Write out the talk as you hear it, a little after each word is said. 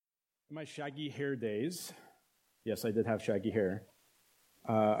In my shaggy hair days, yes, I did have shaggy hair,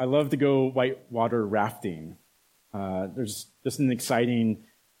 I love to go whitewater rafting. There's just an exciting,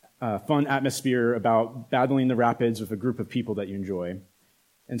 fun atmosphere about battling the rapids with a group of people that you enjoy.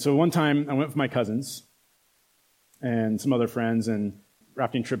 And so one time I went with my cousins and some other friends and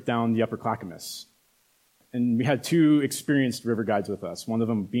rafting trip down the Upper Clackamas. And we had two experienced river guides with us, one of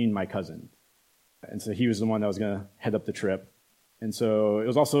them being my cousin. And so he was the one that was going to head up the trip. And so it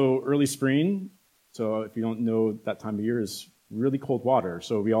was also early spring. So if you don't know, that time of year is really cold water.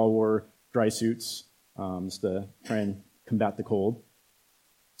 So we all wore dry suits just to try and combat the cold.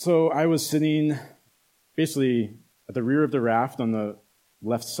 So I was sitting basically at the rear of the raft on the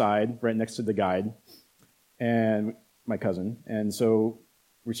left side, right next to the guide and my cousin. And so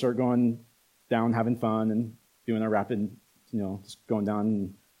we start going down, having fun and doing our rapid, just going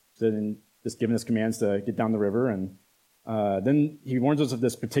down and just giving us commands to get down the river. And then he warns us of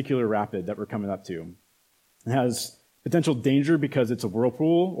this particular rapid that we're coming up to. It has potential danger because it's a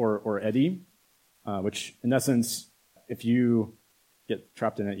whirlpool or eddy, which in essence, if you get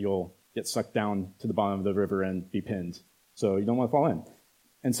trapped in it, you'll get sucked down to the bottom of the river and be pinned. So you don't want to fall in.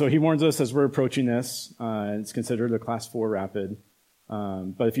 And so he warns us as we're approaching this. It's considered a class 4 rapid.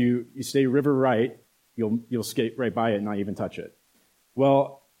 But if you stay river right, you'll skate right by it and not even touch it.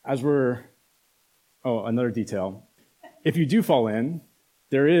 Well, another detail. If you do fall in,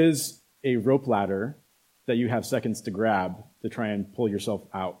 there is a rope ladder that you have seconds to grab to try and pull yourself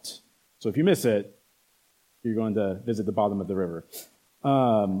out. So if you miss it, you're going to visit the bottom of the river.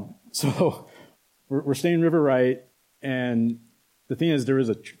 So we're staying river right, and the thing is there was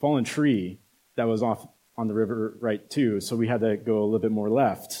a fallen tree that was off on the river right too, so we had to go a little bit more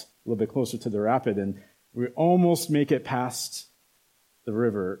left, a little bit closer to the rapid, and we almost make it past the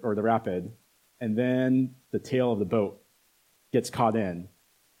river or the rapid, and then the tail of the boat gets caught in.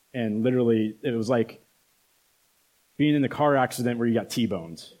 And literally, it was like being in a car accident where you got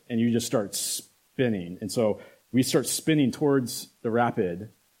T-boned and you just start spinning. And so we start spinning towards the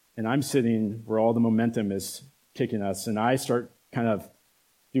rapid, and I'm sitting where all the momentum is kicking us, and I start kind of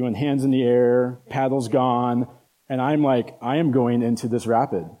doing hands in the air, paddles gone, and I'm like, I am going into this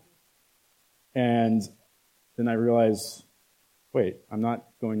rapid. And then I realize, wait, I'm not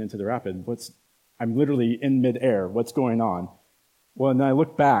going into the rapid. I'm literally in midair. What's going on? Well, and then I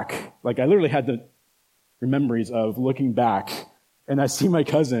look back, like I literally had the memories of looking back, and I see my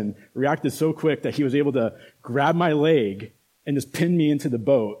cousin reacted so quick that he was able to grab my leg and just pin me into the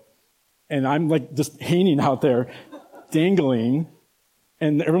boat. And I'm like just hanging out there, dangling,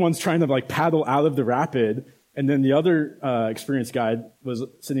 and everyone's trying to like paddle out of the rapid. And then the other experienced guide was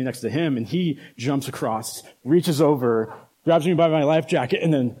sitting next to him, and he jumps across, reaches over, grabs me by my life jacket,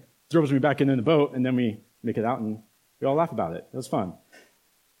 and then throws me back into the boat, and then we make it out, and we all laugh about it. It was fun.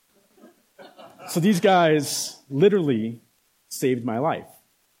 So these guys literally saved my life.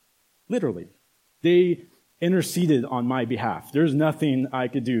 Literally. They interceded on my behalf. There's nothing I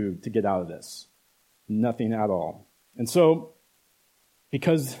could do to get out of this. Nothing at all. And so,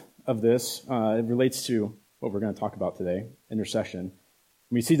 because of this, it relates to what we're going to talk about today, intercession.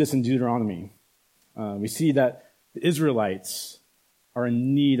 We see this in Deuteronomy. We see that the Israelites are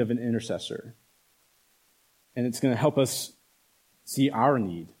in need of an intercessor. And it's going to help us see our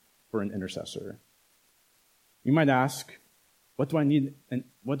need for an intercessor. You might ask, what do I need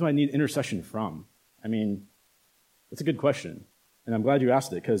intercession from? I mean, it's a good question. And I'm glad you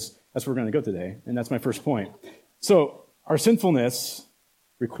asked it, because that's where we're going to go today. And that's my first point. So, our sinfulness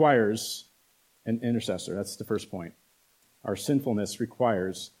requires an intercessor. That's the first point. Our sinfulness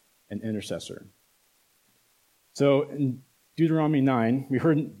requires an intercessor. So, in Deuteronomy 9, we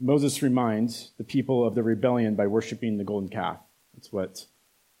heard Moses remind the people of the rebellion by worshiping the golden calf. That's what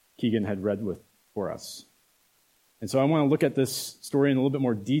Keegan had read for us. And so I want to look at this story in a little bit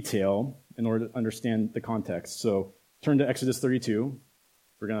more detail in order to understand the context. So turn to Exodus 32.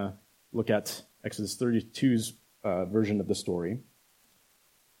 We're going to look at Exodus 32's version of the story.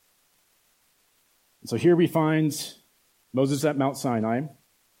 So here we find Moses at Mount Sinai.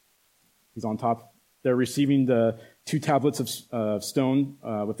 He's on top. They're receiving the 2 tablets of stone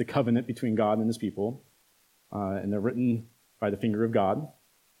with the covenant between God and his people. And they're written by the finger of God.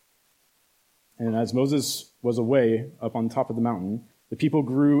 And as Moses was away up on top of the mountain, the people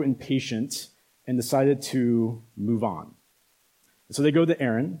grew impatient and decided to move on. And so they go to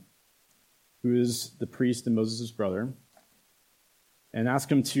Aaron, who is the priest and Moses' brother, and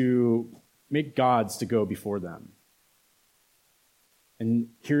ask him to make gods to go before them. And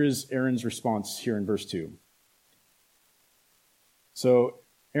here is Aaron's response here in verse 2. So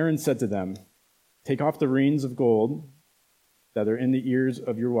Aaron said to them, "Take off the rings of gold that are in the ears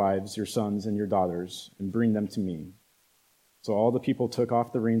of your wives, your sons, and your daughters, and bring them to me." So all the people took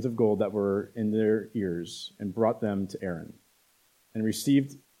off the rings of gold that were in their ears and brought them to Aaron, and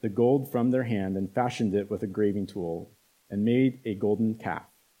received the gold from their hand and fashioned it with a graving tool and made a golden calf.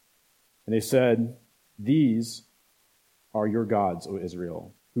 And they said, "These are your gods, O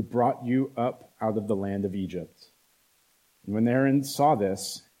Israel, who brought you up out of the land of Egypt." And when Aaron saw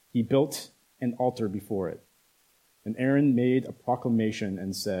this, he built an altar before it. And Aaron made a proclamation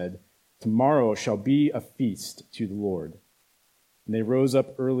and said, "Tomorrow shall be a feast to the Lord." And they rose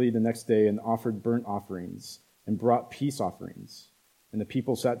up early the next day and offered burnt offerings and brought peace offerings. And the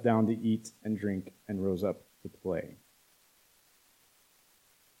people sat down to eat and drink and rose up to play.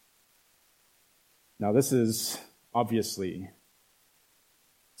 Now this is obviously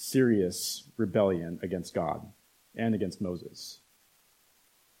serious rebellion against God and against Moses.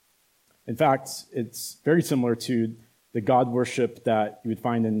 In fact, it's very similar to the God worship that you would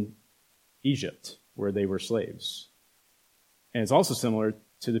find in Egypt, where they were slaves. And it's also similar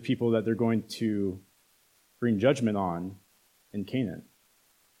to the people that they're going to bring judgment on in Canaan.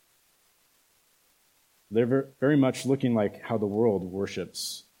 They're very much looking like how the world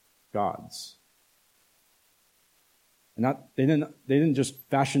worships gods. And they didn't just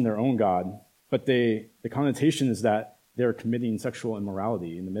fashion their own god, but the connotation is that they're committing sexual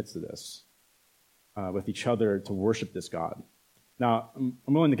immorality in the midst of this, with each other to worship this god. Now, I'm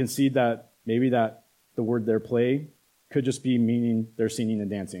willing to concede that maybe that the word there, play, could just be meaning they're singing and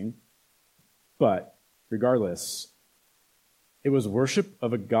dancing. But regardless, it was worship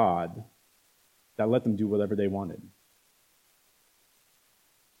of a god that let them do whatever they wanted.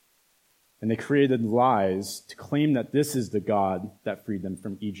 And they created lies to claim that this is the God that freed them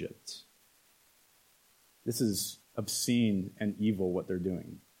from Egypt. This is obscene and evil what they're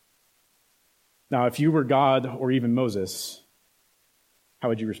doing. Now, if you were God or even Moses, how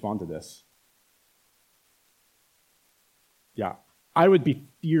would you respond to this? Yeah, I would be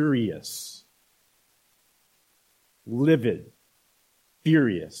furious, livid,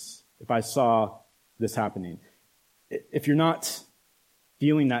 furious if I saw this happening. If you're not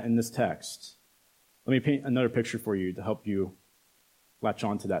feeling that in this text, let me paint another picture for you to help you latch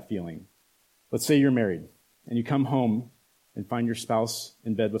on to that feeling. Let's say you're married and you come home and find your spouse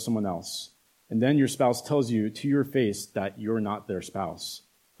in bed with someone else, and then your spouse tells you to your face that you're not their spouse,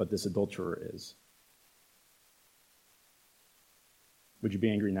 but this adulterer is. Would you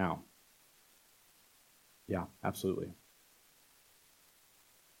be angry now? Yeah, absolutely.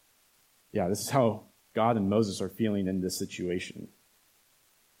 Yeah, this is how God and Moses are feeling in this situation.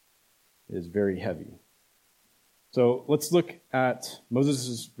 It is very heavy. So let's look at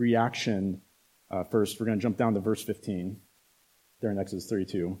Moses' reaction first. We're going to jump down to verse 15 there in Exodus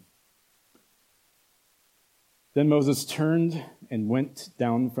 32. Then Moses turned and went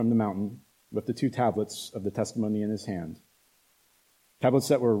down from the mountain with the 2 tablets of the testimony in his hand. Tablets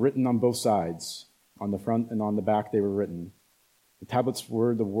that were written on both sides. On the front and on the back they were written. The tablets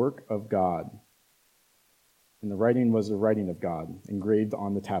were the work of God, and the writing was the writing of God, engraved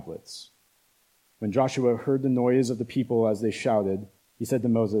on the tablets. When Joshua heard the noise of the people as they shouted, he said to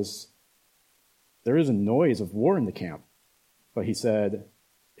Moses, "There is a noise of war in the camp." But he said,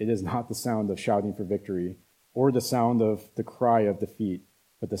 "It is not the sound of shouting for victory, or the sound of the cry of defeat,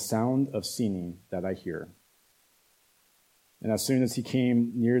 but the sound of singing that I hear." And as soon as he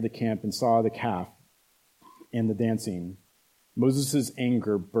came near the camp and saw the calf and the dancing, Moses'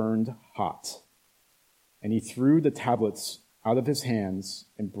 anger burned hot, and he threw the tablets out of his hands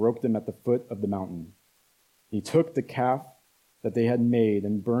and broke them at the foot of the mountain. He took the calf that they had made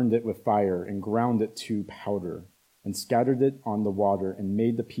and burned it with fire and ground it to powder and scattered it on the water and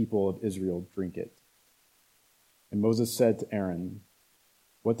made the people of Israel drink it. And Moses said to Aaron,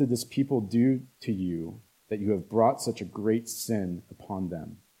 "What did this people do to you that you have brought such a great sin upon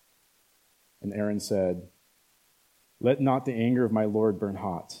them?" And Aaron said, "Let not the anger of my Lord burn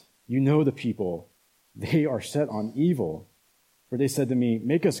hot. You know the people, they are set on evil. For they said to me,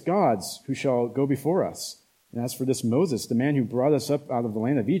 'Make us gods who shall go before us.' And as for this Moses, the man who brought us up out of the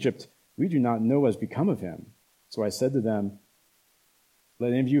land of Egypt, we do not know what has become of him." So I said to them,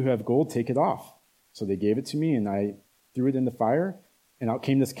 "Let any of you who have gold take it off." So they gave it to me, and I threw it in the fire, and out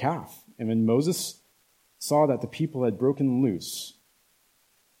came this calf. And when Moses saw that the people had broken loose,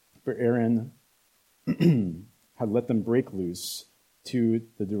 for Aaron had let them break loose to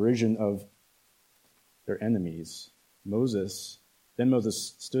the derision of their enemies, Then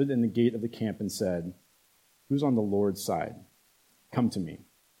Moses stood in the gate of the camp and said, "Who's on the Lord's side? Come to me."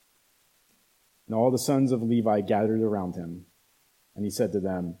 And all the sons of Levi gathered around him, and he said to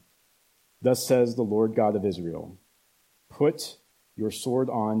them, "Thus says the Lord God of Israel, Put your sword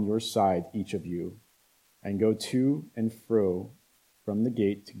on your side, each of you, and go to and fro from the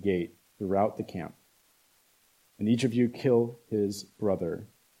gate to gate throughout the camp. And each of you kill his brother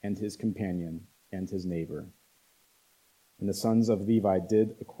and his companion and his neighbor." And the sons of Levi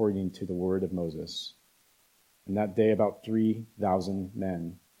did according to the word of Moses. And that day about 3,000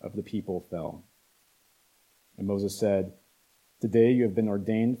 men of the people fell. And Moses said, "Today you have been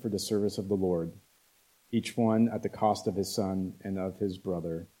ordained for the service of the Lord, each one at the cost of his son and of his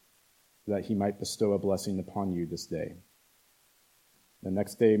brother, so that he might bestow a blessing upon you this day." The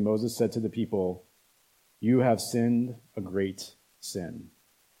next day Moses said to the people, "You have sinned a great sin.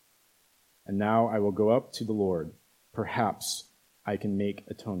 And now I will go up to the Lord. Perhaps I can make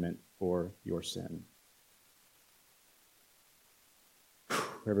atonement for your sin."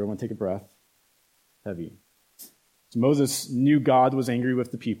 Everyone take a breath. Heavy. So Moses knew God was angry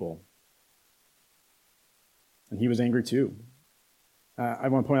with the people. And he was angry too. I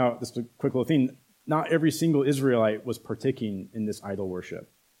want to point out this quick little thing. Not every single Israelite was partaking in this idol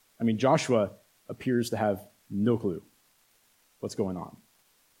worship. I mean, Joshua appears to have no clue what's going on.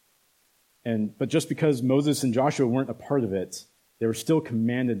 But just because Moses and Joshua weren't a part of it, they were still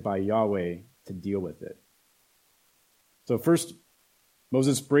commanded by Yahweh to deal with it. So first,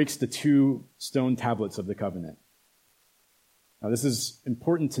 Moses breaks the 2 stone tablets of the covenant. Now, this is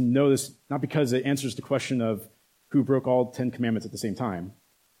important to notice, not because it answers the question of who broke all 10 commandments at the same time,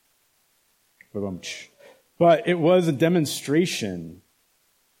 but it was a demonstration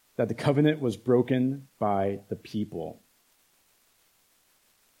that the covenant was broken by the people.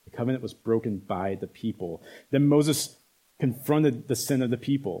 The covenant was broken by the people. Then Moses confronted the sin of the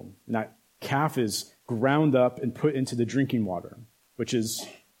people. And that calf is ground up and put into the drinking water, which has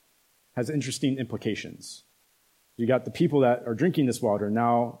interesting implications. You got the people that are drinking this water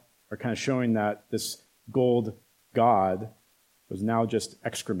now are kind of showing that this gold god was now just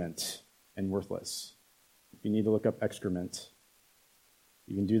excrement and worthless. If you need to look up excrement,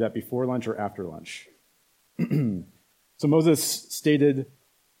 you can do that before lunch or after lunch. So Moses stated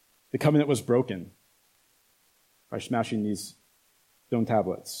the covenant was broken by smashing these stone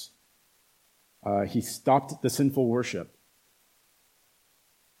tablets. He stopped the sinful worship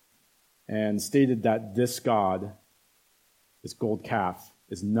and stated that this God, this gold calf,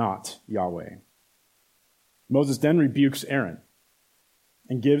 is not Yahweh. Moses then rebukes Aaron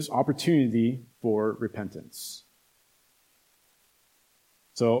and gives opportunity for repentance.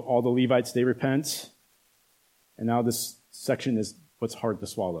 So all the Levites, they repent, and now this section is what's hard to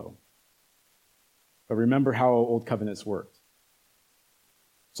swallow. But remember how old covenants worked.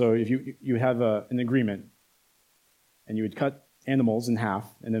 So if you have an agreement, and you would cut animals in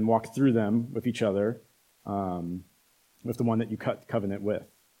half and then walk through them with each other, with the one that you cut covenant with.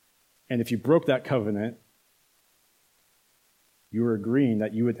 And if you broke that covenant, you were agreeing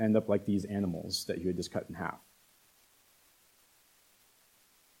that you would end up like these animals that you had just cut in half.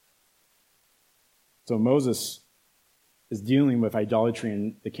 So Moses is dealing with idolatry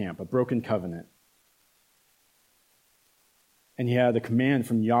in the camp, a broken covenant. And he had a command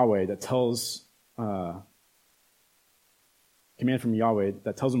from Yahweh that tells him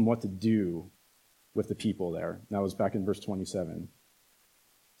what to do with the people there. And that was back in verse 27.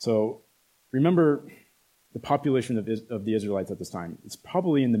 So remember the population of the Israelites at this time. It's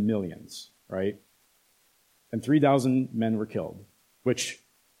probably in the millions, right? And 3,000 men were killed, which,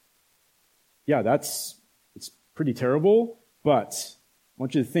 yeah, it's pretty terrible, but I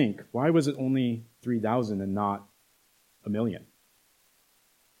want you to think, why was it only 3,000 and not 1,000,000?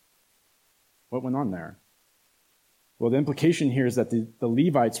 What went on there? Well, the implication here is that the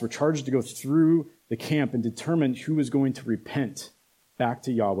Levites were charged to go through the camp and determine who was going to repent back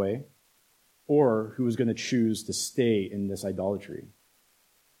to Yahweh or who was going to choose to stay in this idolatry.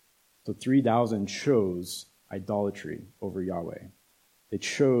 So 3,000 chose idolatry over Yahweh. They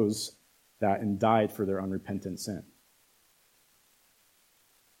chose that and died for their unrepentant sin.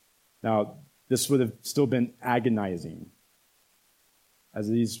 Now, this would have still been agonizing, as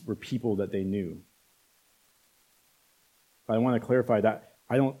these were people that they knew. But I want to clarify that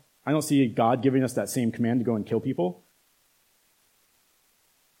I don't see God giving us that same command to go and kill people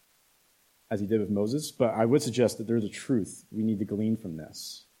as he did with Moses, but I would suggest that there's a truth we need to glean from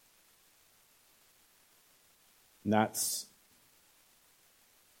this. And that's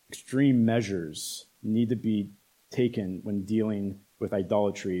extreme measures need to be taken when dealing with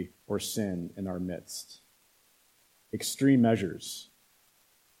idolatry or sin in our midst. Extreme measures.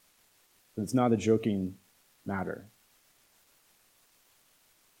 But it's not a joking matter.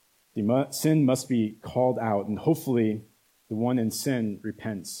 The sin must be called out, and hopefully the one in sin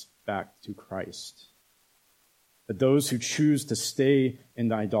repents back to Christ. But those who choose to stay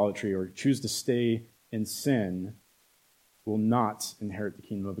in idolatry or choose to stay in sin will not inherit the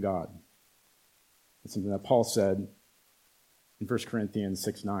kingdom of God. It's something that Paul said in 1 Corinthians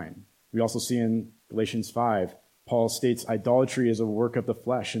 6:9. We also see in Galatians 5, Paul states idolatry is a work of the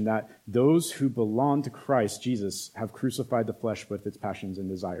flesh, and that those who belong to Christ Jesus have crucified the flesh with its passions and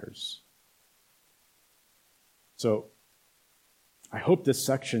desires. So, I hope this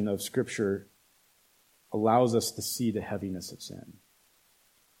section of Scripture allows us to see the heaviness of sin.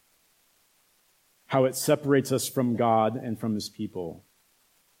 How it separates us from God and from his people.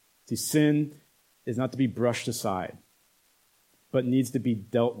 See, sin is not to be brushed aside, but needs to be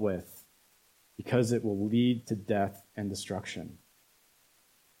dealt with because it will lead to death and destruction.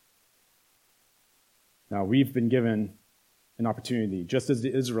 Now, we've been given an opportunity, just as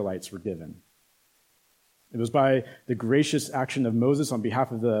the Israelites were given. It was by the gracious action of Moses on behalf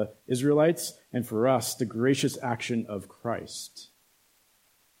of the Israelites, and for us, the gracious action of Christ.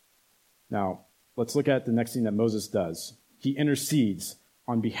 Now, let's look at the next thing that Moses does. He intercedes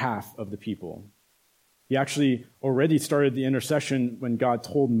on behalf of the people. He actually already started the intercession when God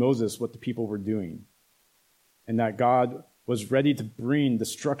told Moses what the people were doing, and that God was ready to bring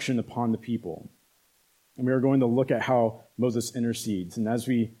destruction upon the people. And we are going to look at how Moses intercedes. And as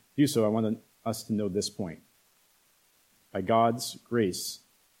we do so, I want us to know this point. By God's grace,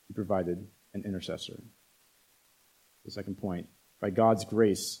 he provided an intercessor. The second point, by God's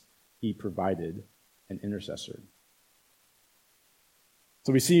grace, he provided an intercessor.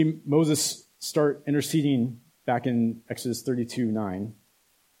 So we see Moses start interceding back in Exodus 32:9.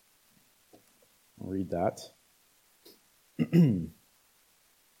 I'll read that. And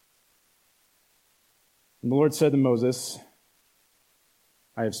the Lord said to Moses,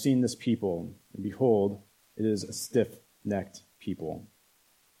 I have seen this people, and behold, it is a stiff-necked people.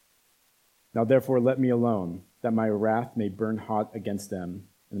 Now therefore let me alone, that my wrath may burn hot against them,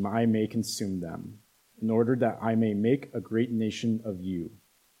 and I may consume them, in order that I may make a great nation of you.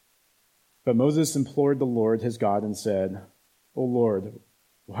 But Moses implored the Lord his God and said, O Lord,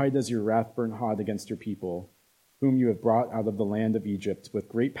 why does your wrath burn hot against your people, whom you have brought out of the land of Egypt with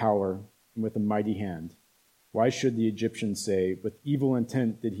great power and with a mighty hand? Why should the Egyptians say, with evil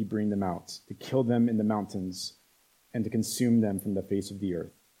intent did he bring them out, to kill them in the mountains and to consume them from the face of the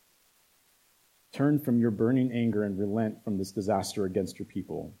earth? Turn from your burning anger and relent from this disaster against your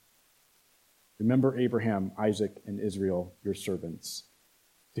people. Remember Abraham, Isaac, and Israel, your servants,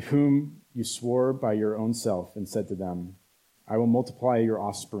 to whom you swore by your own self and said to them, I will multiply your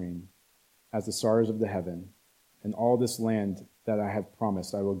offspring as the stars of the heaven, and all this land that I have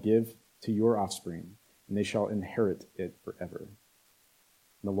promised I will give to your offspring, and they shall inherit it forever. And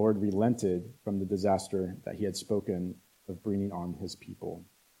the Lord relented from the disaster that he had spoken of bringing on his people.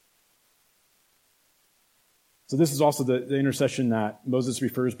 So this is also the intercession that Moses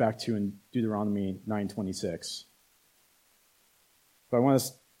refers back to in Deuteronomy 9:26. But I want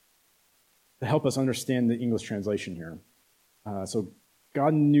us to help us understand the English translation here. So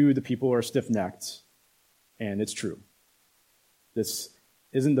God knew the people are stiff-necked, and it's true. This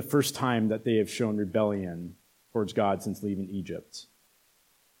isn't the first time that they have shown rebellion towards God since leaving Egypt.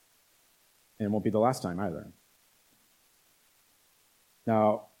 And it won't be the last time either.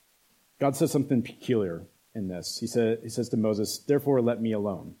 Now, God says something peculiar in this. He says to Moses, therefore let me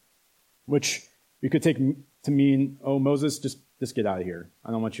alone. Which we could take to mean, oh, Moses, just get out of here.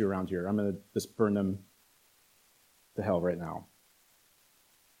 I don't want you around here. I'm going to just burn them to hell right now.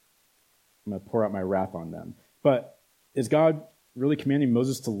 I'm going to pour out my wrath on them. But is God really commanding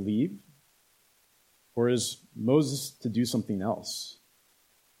Moses to leave? Or is Moses to do something else?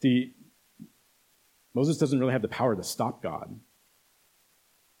 Moses doesn't really have the power to stop God.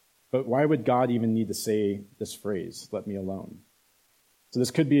 But why would God even need to say this phrase, let me alone? So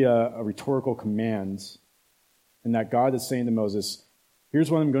this could be a rhetorical command, in that God is saying to Moses, here's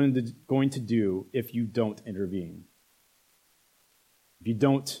what I'm going to do if you don't intervene. If you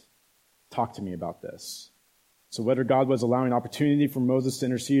don't talk to me about this. So whether God was allowing opportunity for Moses to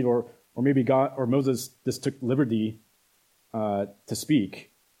intercede, or maybe God or Moses just took liberty to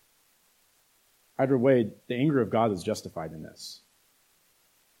speak, either way, the anger of God is justified in this.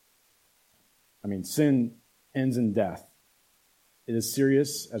 I mean, sin ends in death. It is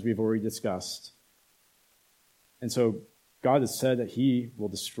serious, as we've already discussed. And so God has said that he will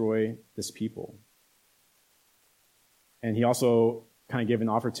destroy this people. And he also kind of gave an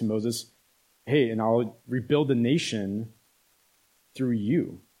offer to Moses, hey, and I'll rebuild the nation through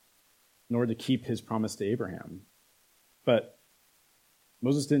you in order to keep his promise to Abraham. But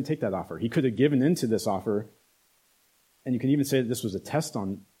Moses didn't take that offer. He could have given in to this offer, and you can even say that this was a test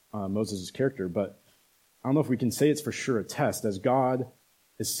on Moses' character, but I don't know if we can say it's for sure a test, as God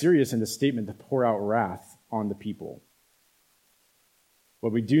is serious in the statement to pour out wrath on the people.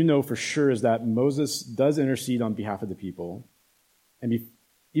 What we do know for sure is that Moses does intercede on behalf of the people, and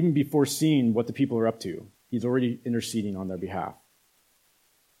even before seeing what the people are up to, he's already interceding on their behalf.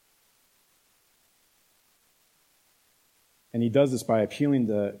 And he does this by appealing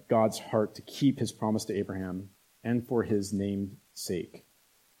to God's heart to keep his promise to Abraham and for his name's sake.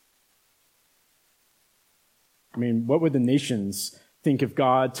 I mean, what would the nations think if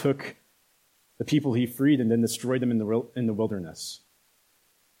God took the people he freed and then destroyed them in the wilderness?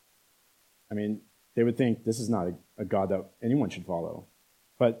 I mean, they would think this is not a God that anyone should follow.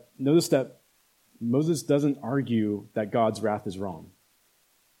 But notice that Moses doesn't argue that God's wrath is wrong.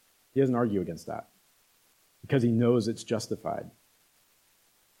 He doesn't argue against that because he knows it's justified.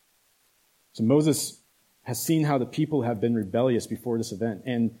 So Moses has seen how the people have been rebellious before this event,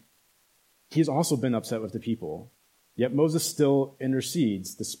 and he's also been upset with the people. Yet Moses still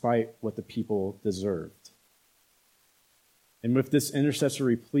intercedes despite what the people deserved. And with this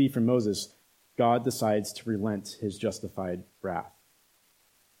intercessory plea from Moses, God decides to relent his justified wrath.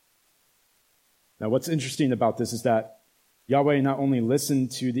 Now, what's interesting about this is that Yahweh not only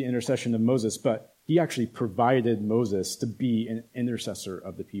listened to the intercession of Moses, but he actually provided Moses to be an intercessor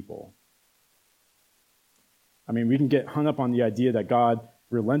of the people. I mean, we can get hung up on the idea that God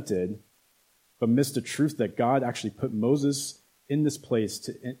relented, but miss the truth that God actually put Moses in this place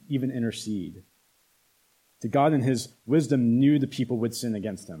to even intercede. To God in his wisdom knew the people would sin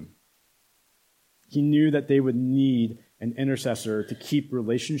against him. He knew that they would need an intercessor to keep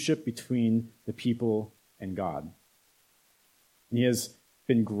relationship between the people and God. And he has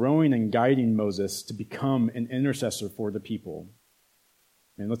been growing and guiding Moses to become an intercessor for the people.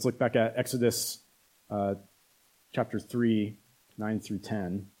 And let's look back at Exodus chapter 3, 9 through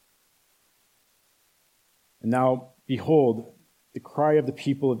 10. And now, behold, the cry of the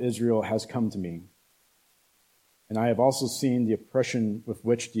people of Israel has come to me. And I have also seen the oppression with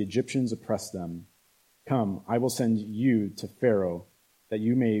which the Egyptians oppress them. Come, I will send you to Pharaoh, that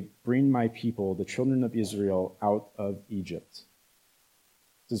you may bring my people, the children of Israel, out of Egypt.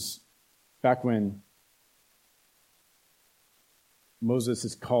 This is back when Moses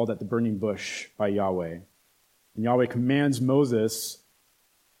is called at the burning bush by Yahweh. And Yahweh commands Moses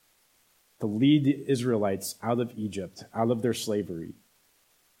to lead the Israelites out of Egypt, out of their slavery.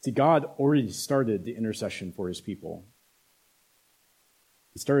 See, God already started the intercession for his people.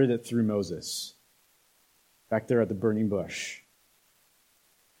 He started it through Moses, back there at the burning bush.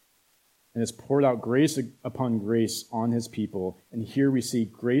 And has poured out grace upon grace on his people. And here we see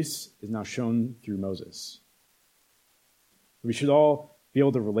grace is now shown through Moses. We should all be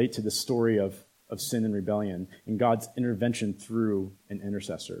able to relate to the story of sin and rebellion and God's intervention through an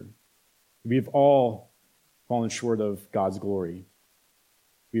intercessor. We've all fallen short of God's glory.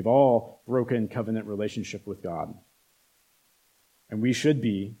 We've all broken covenant relationship with God. And we should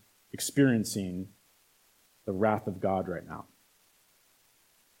be experiencing the wrath of God right now.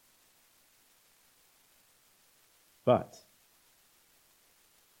 But,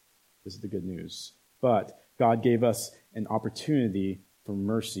 this is the good news, but God gave us an opportunity for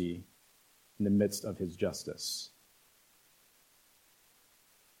mercy in the midst of his justice.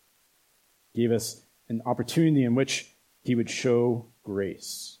 He gave us an opportunity in which he would show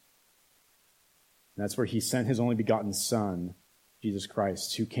grace. And that's where he sent his only begotten Son, Jesus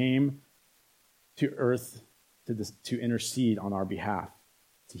Christ, who came to earth to intercede on our behalf.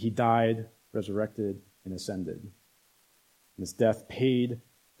 He died, resurrected, and ascended. And his death paid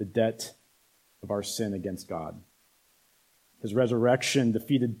the debt of our sin against God. His resurrection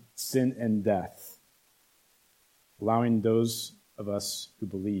defeated sin and death, allowing those of us who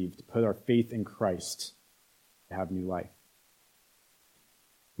believe to put our faith in Christ to have new life.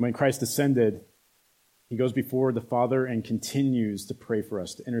 When Christ ascended, he goes before the Father and continues to pray for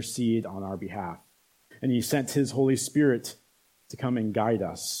us, to intercede on our behalf. And he sent his Holy Spirit to come and guide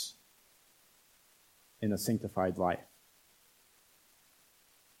us in a sanctified life.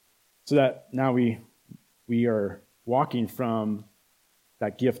 So that now we are walking from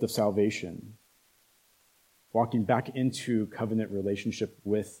that gift of salvation, walking back into covenant relationship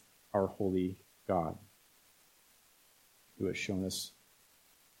with our holy God, who has shown us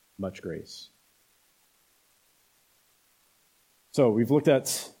much grace. So we've looked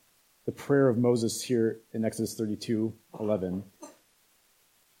at the prayer of Moses here in Exodus 32:11.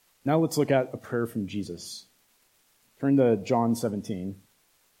 Now let's look at a prayer from Jesus. Turn to John 17.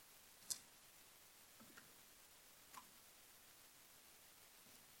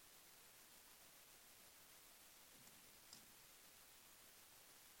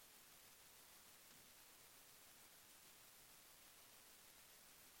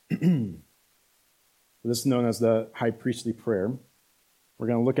 This is known as the high priestly prayer. We're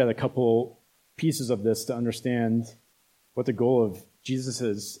going to look at a couple pieces of this to understand what the goal of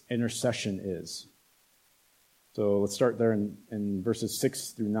Jesus' intercession is. So let's start there in verses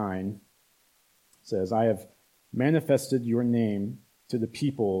 6 through 9. It says, I have manifested your name to the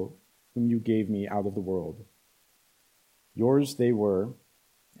people whom you gave me out of the world. Yours they were,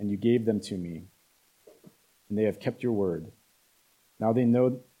 and you gave them to me, and they have kept your word. Now they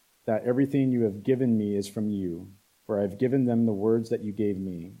know that everything you have given me is from you, for I have given them the words that you gave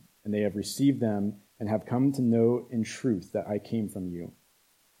me, and they have received them and have come to know in truth that I came from you,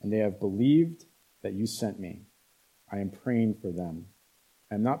 and they have believed that you sent me. I am praying for them.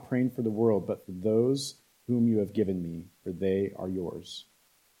 I am not praying for the world, but for those whom you have given me, for they are yours.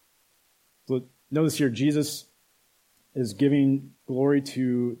 So notice here, Jesus is giving glory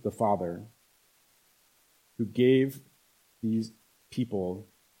to the Father, who gave these people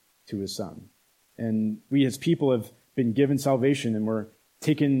to his Son. And we as people have been given salvation, and we're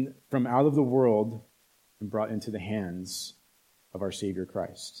taken from out of the world and brought into the hands of our Savior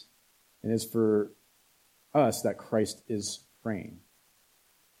Christ. And it's for us that Christ is praying.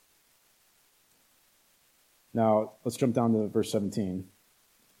 Now, let's jump down to verse 17.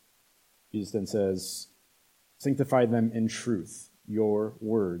 Jesus then says, sanctify them in truth. Your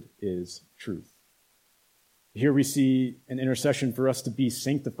word is truth. Here we see an intercession for us to be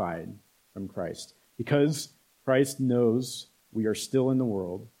sanctified from Christ, because Christ knows we are still in the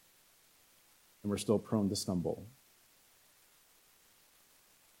world and we're still prone to stumble.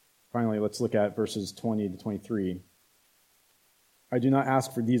 Finally, let's look at verses 20 to 23. I do not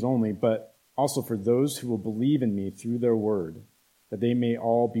ask for these only, but also for those who will believe in me through their word, that they may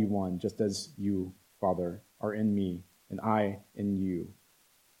all be one, just as you, Father, are in me, and I in you,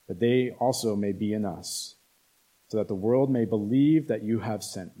 that they also may be in us, so that the world may believe that you have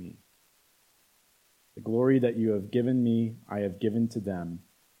sent me. The glory that you have given me, I have given to them,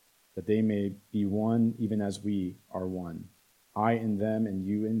 that they may be one even as we are one. I in them and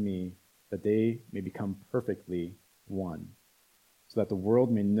you in me, that they may become perfectly one, so that the world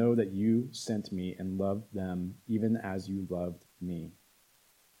may know that you sent me and loved them even as you loved me.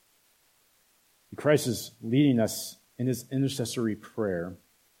 Christ is leading us in his intercessory prayer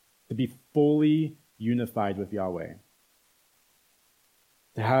to be fully unified with Yahweh,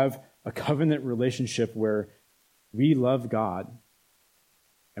 to have a covenant relationship where we love God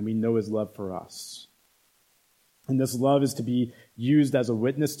and we know his love for us. And this love is to be used as a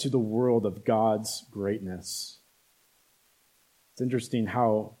witness to the world of God's greatness. It's interesting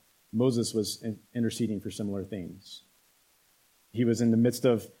how Moses was interceding for similar things. He was in the midst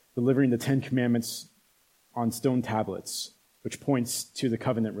of delivering the 10 Commandments on stone tablets, which points to the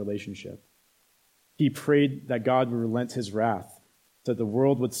covenant relationship. He prayed that God would relent his wrath, so that the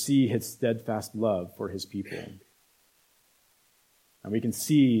world would see his steadfast love for his people. And we can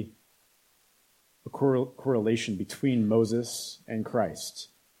see a correlation between Moses and Christ.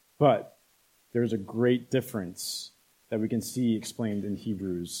 But there's a great difference that we can see explained in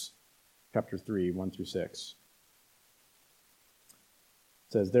Hebrews chapter 3, 1 through 6.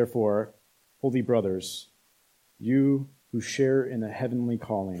 It says, therefore, holy brothers, you who share in a heavenly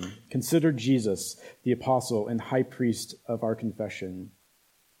calling, consider Jesus, the apostle and high priest of our confession,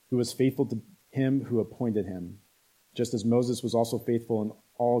 who was faithful to him who appointed him, just as Moses was also faithful in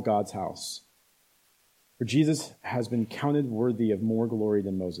all God's house. For Jesus has been counted worthy of more glory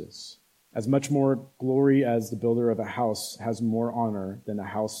than Moses, as much more glory as the builder of a house has more honor than the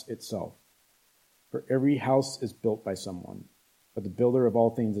house itself. For every house is built by someone, but the builder of all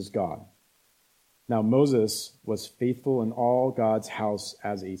things is God. Now Moses was faithful in all God's house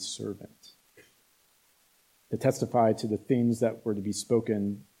as a servant, to testify to the things that were to be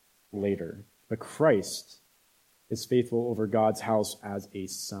spoken later. But Christ is faithful over God's house as a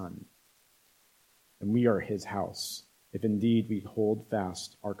son, and we are his house, if indeed we hold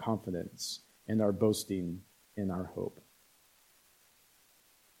fast our confidence and our boasting in our hope.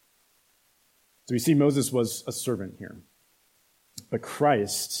 So we see Moses was a servant here, but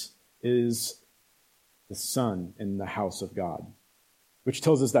Christ is the Son in the house of God, which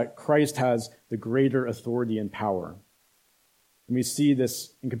tells us that Christ has the greater authority and power. And we see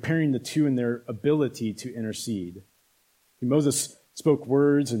this in comparing the two in their ability to intercede. Moses spoke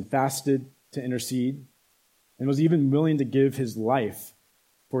words and fasted to intercede, and was even willing to give his life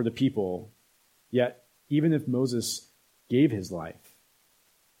for the people. Yet, even if Moses gave his life,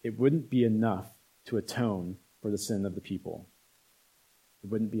 it wouldn't be enough to atone for the sin of the people. It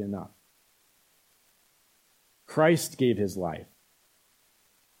wouldn't be enough. Christ gave his life.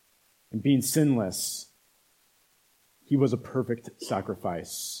 And being sinless, he was a perfect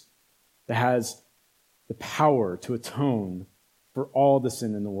sacrifice that has the power to atone for all the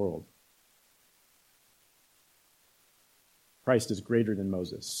sin in the world. Christ is greater than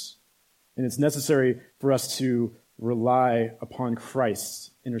Moses. And it's necessary for us to rely upon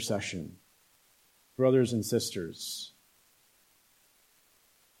Christ's intercession. Brothers and sisters,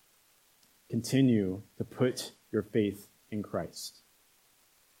 continue to put your faith in Christ.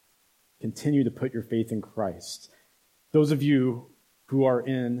 Continue to put your faith in Christ. Those of you who are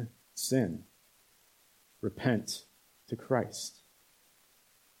in sin, repent to Christ.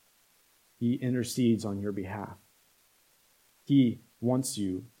 He intercedes on your behalf. He wants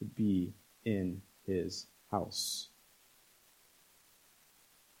you to be in his house.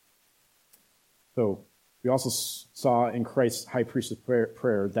 So we also saw in Christ's high priestly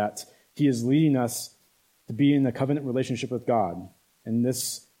prayer that he is leading us to be in a covenant relationship with God. And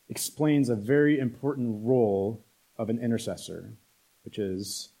this explains a very important role of an intercessor, which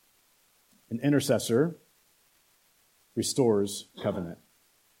is an intercessor restores covenant.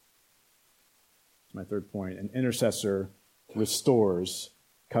 That's my third point. An intercessor restores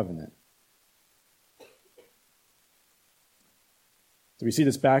covenant. So we see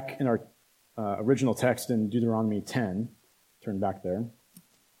this back in our original text in Deuteronomy 10. Turn back there.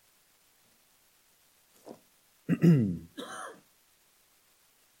 We're going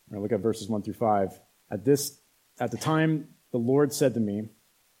to look at verses 1 through 5. At the time, the Lord said to me,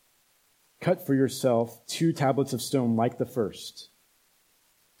 "Cut for yourself 2 tablets of stone like the first,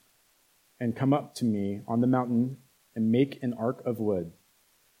 and come up to me on the mountain and make an ark of wood.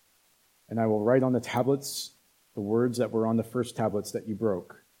 And I will write on the tablets the words that were on the first tablets that you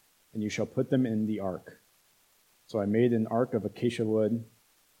broke, and you shall put them in the ark." So I made an ark of acacia wood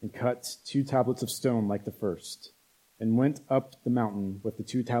and cut 2 tablets of stone like the first, and went up the mountain with the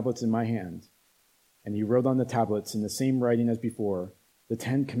 2 tablets in my hand. And he wrote on the tablets in the same writing as before, the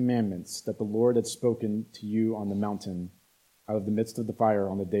 10 commandments that the Lord had spoken to you on the mountain out of the midst of the fire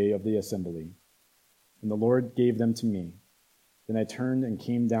on the day of the assembly. And the Lord gave them to me. Then I turned and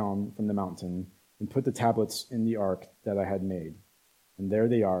came down from the mountain and put the tablets in the ark that I had made. And there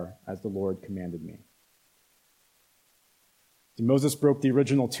they are, as the Lord commanded me. See, Moses broke the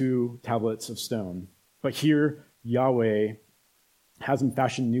original 2 tablets of stone, but here Yahweh has him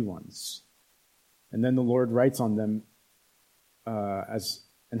fashion new ones. And then the Lord writes on them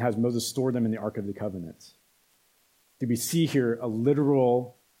and has Moses store them in the Ark of the Covenant. Do we see here a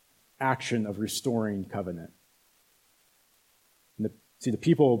literal action of restoring covenant? And the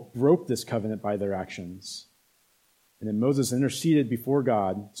people broke this covenant by their actions. And then Moses interceded before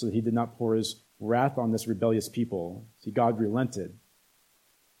God so that he did not pour his wrath on this rebellious people. See, God relented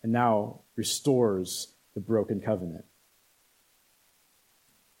and now restores the broken covenant.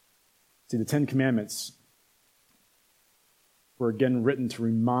 See, the 10 Commandments were again written to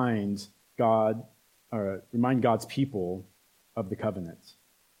remind God's people of the covenant.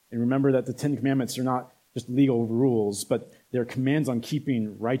 And remember that the 10 Commandments are not just legal rules, but they're commands on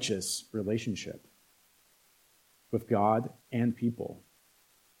keeping righteous relationship with God and people.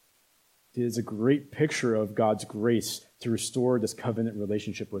 It is a great picture of God's grace to restore this covenant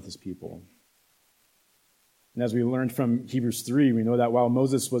relationship with his people. And as we learned from Hebrews 3, we know that while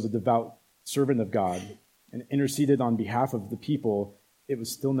Moses was a devout servant of God and interceded on behalf of the people, it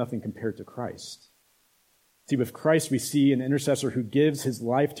was still nothing compared to Christ. See, with Christ, we see an intercessor who gives his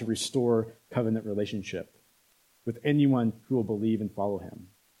life to restore covenant relationship with anyone who will believe and follow him.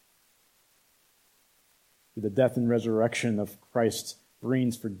 The death and resurrection of Christ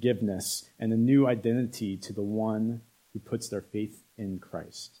brings forgiveness and a new identity to the one who puts their faith in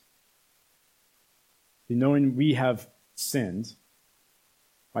Christ. Knowing we have sinned,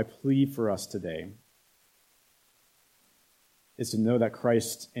 my plea for us today is to know that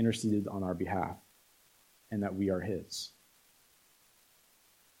Christ interceded on our behalf and that we are his.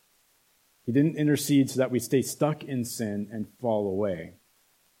 He didn't intercede so that we stay stuck in sin and fall away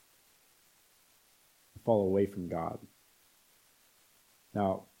from God.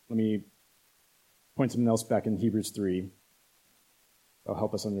 Now, let me point something else back in Hebrews 3. That'll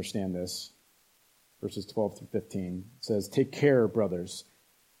help us understand this. Verses 12 through 15. It says, "Take care, brothers,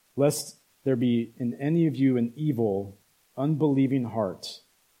 lest there be in any of you an evil, unbelieving heart,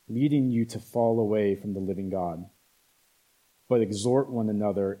 leading you to fall away from the living God. But exhort one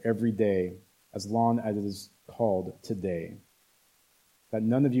another every day, as long as it is called today, that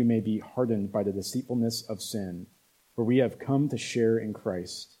none of you may be hardened by the deceitfulness of sin. For we have come to share in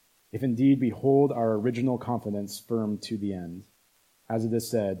Christ, if indeed we hold our original confidence firm to the end. As it is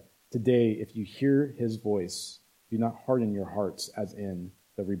said, today, if you hear his voice, do not harden your hearts as in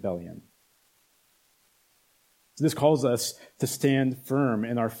the rebellion." So this calls us to stand firm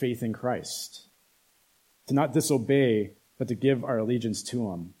in our faith in Christ, to not disobey, but to give our allegiance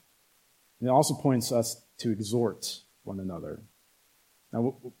to him. And it also points us to exhort one another.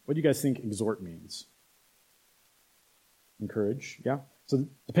 Now, what do you guys think exhort means? Encourage, yeah? So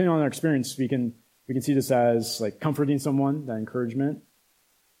depending on our experience, we can see this as like comforting someone, that encouragement,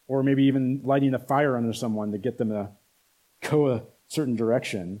 or maybe even lighting a fire under someone to get them to go a certain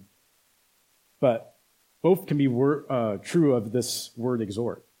direction. But both can be true of this word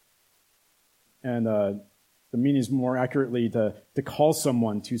exhort. And the meaning is more accurately to call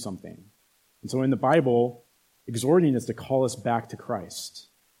someone to something. And so in the Bible, exhorting is to call us back to Christ.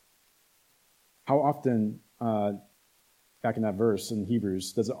 How often, back in that verse in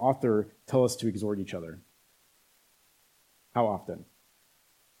Hebrews, does the author tell us to exhort each other? How often?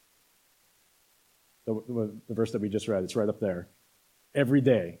 The verse that we just read, it's right up there. Every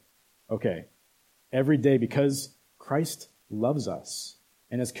day. Okay. Every day, because Christ loves us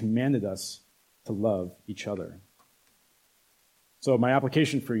and has commanded us to love each other. So my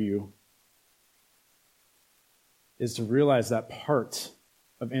application for you is to realize that part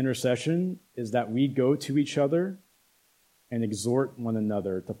of intercession is that we go to each other and exhort one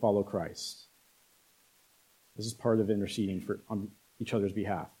another to follow Christ. This is part of interceding on each other's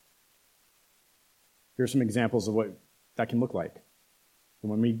behalf. Here are some examples of what that can look like. And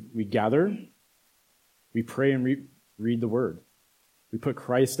when we gather, we pray and read the Word. We put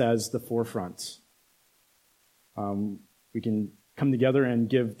Christ as the forefront. We can come together and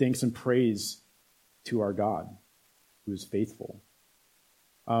give thanks and praise to our God, who is faithful.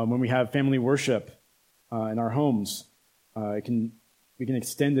 When we have family worship in our homes, we can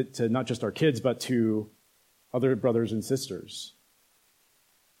extend it to not just our kids, but to other brothers and sisters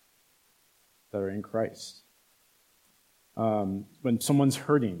that are in Christ. When someone's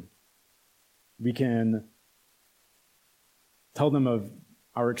hurting, we can tell them of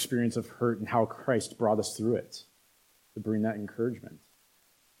our experience of hurt and how Christ brought us through it to bring that encouragement.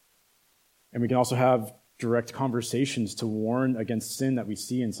 And we can also have direct conversations to warn against sin that we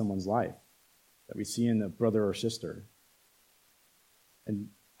see in someone's life, that we see in a brother or sister, and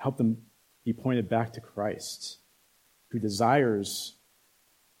help them be pointed back to Christ, who desires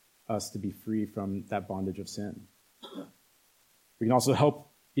us to be free from that bondage of sin. We can also help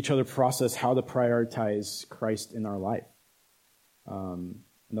each other process how to prioritize Christ in our life.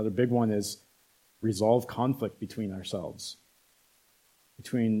 Another big one is resolve conflict between ourselves,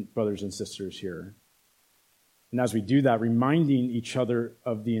 between brothers and sisters here. And as we do that, reminding each other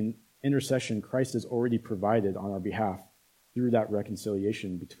of the intercession Christ has already provided on our behalf through that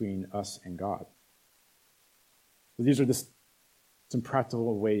reconciliation between us and God. So these are just some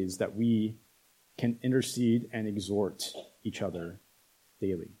practical ways that we can intercede and exhort each other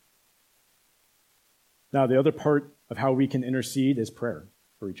daily. Now, the other part of how we can intercede is prayer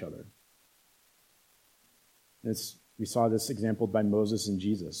for each other. We saw this exampled by Moses and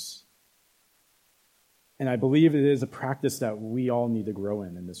Jesus. And I believe it is a practice that we all need to grow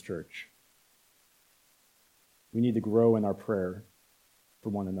in this church. We need to grow in our prayer for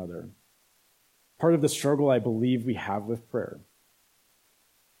one another. Part of the struggle I believe we have with prayer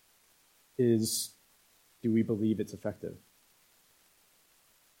is, do we believe it's effective?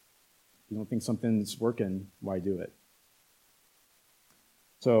 If you don't think something's working, why do it?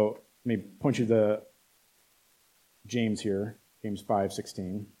 So let me point you to James here, James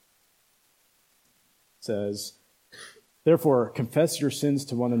 5:16. It says, "Therefore, confess your sins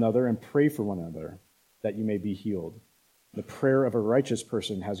to one another and pray for one another, that you may be healed. The prayer of a righteous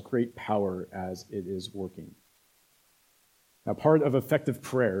person has great power as it is working." Now, part of effective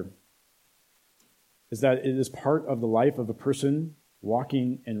prayer is that it is part of the life of a person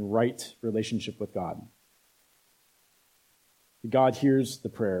walking in right relationship with God. God hears the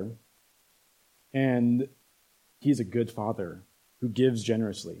prayer, and he's a good father who gives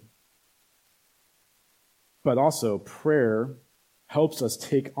generously. But also, prayer helps us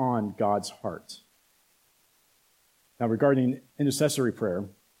take on God's heart. Now, regarding intercessory prayer,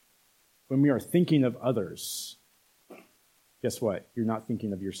 when we are thinking of others, guess what? You're not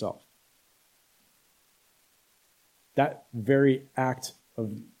thinking of yourself. That very act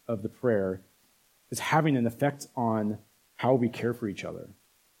of the prayer is having an effect on how we care for each other.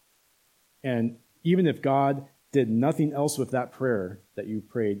 And even if God did nothing else with that prayer that you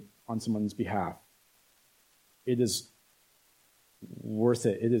prayed on someone's behalf, it is worth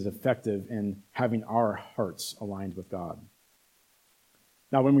it. It is effective in having our hearts aligned with God.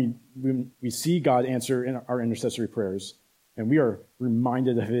 Now, when we see God answer in our intercessory prayers, and we are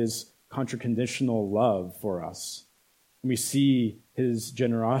reminded of his unconditional love for us, and we see his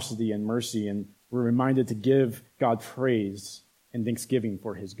generosity and mercy and we're reminded to give God praise and thanksgiving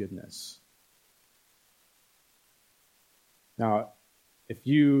for his goodness. Now, if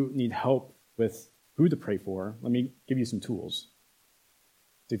you need help with who to pray for, let me give you some tools.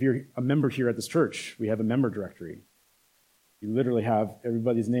 So if you're a member here at this church, we have a member directory. You literally have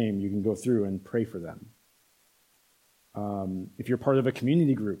everybody's name. You can go through and pray for them. If you're part of a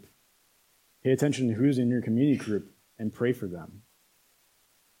community group, pay attention to who's in your community group and pray for them.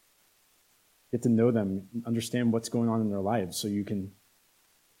 Get to know them, understand what's going on in their lives so you can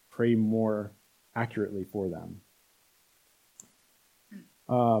pray more accurately for them.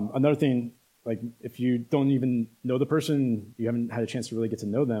 Another thing, like if you don't even know the person, you haven't had a chance to really get to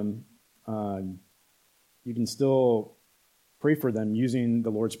know them, you can still pray for them using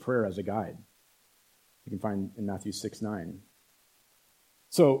the Lord's Prayer as a guide. You can find in Matthew 6:9.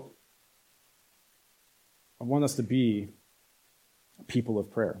 So, I want us to be a people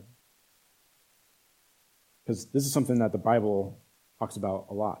of prayer. Because this is something that the Bible talks about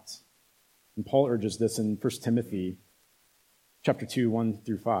a lot. And Paul urges this in 1 Timothy chapter 2, 1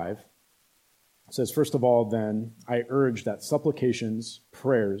 through 5. It says, "First of all, then, I urge that supplications,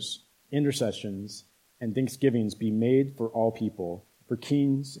 prayers, intercessions, and thanksgivings be made for all people, for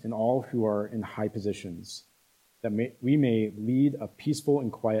kings and all who are in high positions, that we may lead a peaceful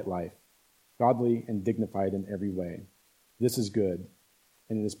and quiet life, godly and dignified in every way. This is good,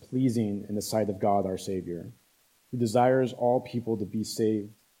 and it is pleasing in the sight of God our Savior, who desires all people to be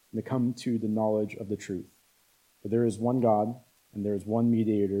saved and to come to the knowledge of the truth. For there is one God, and there is one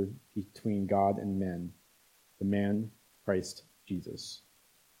mediator between God and men, the man Christ Jesus."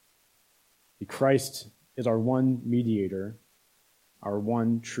 Christ is our one mediator, our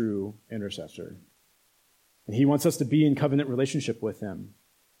one true intercessor. And he wants us to be in covenant relationship with him.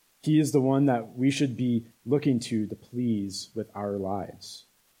 He is the one that we should be looking to please with our lives.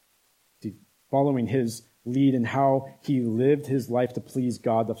 Following his lead in how he lived his life to please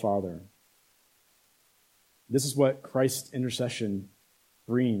God the Father. This is what Christ's intercession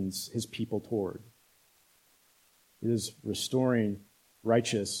brings his people toward. It is restoring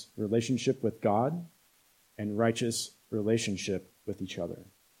righteous relationship with God and righteous relationship with each other.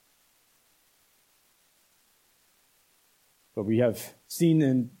 But we have seen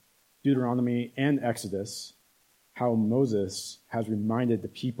in Deuteronomy and Exodus how Moses has reminded the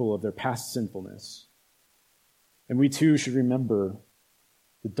people of their past sinfulness. And we too should remember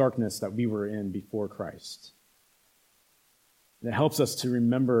the darkness that we were in before Christ. And it helps us to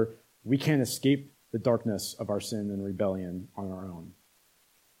remember we can't escape the darkness of our sin and rebellion on our own.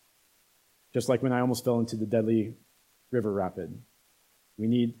 Just like when I almost fell into the deadly river rapid, we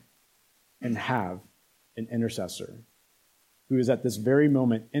need and have an intercessor who is at this very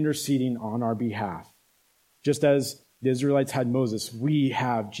moment interceding on our behalf. Just as the Israelites had Moses, we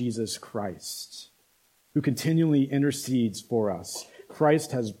have Jesus Christ, who continually intercedes for us.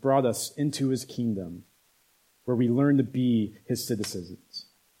 Christ has brought us into his kingdom, where we learn to be his citizens.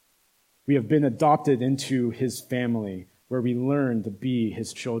 We have been adopted into his family, where we learn to be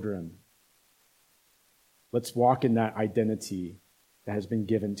his children. Let's walk in that identity that has been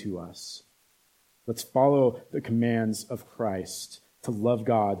given to us. Let's follow the commands of Christ to love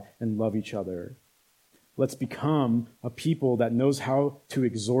God and love each other. Let's become a people that knows how to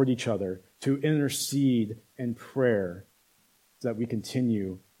exhort each other, to intercede in prayer, so that we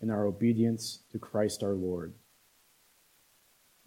continue in our obedience to Christ our Lord.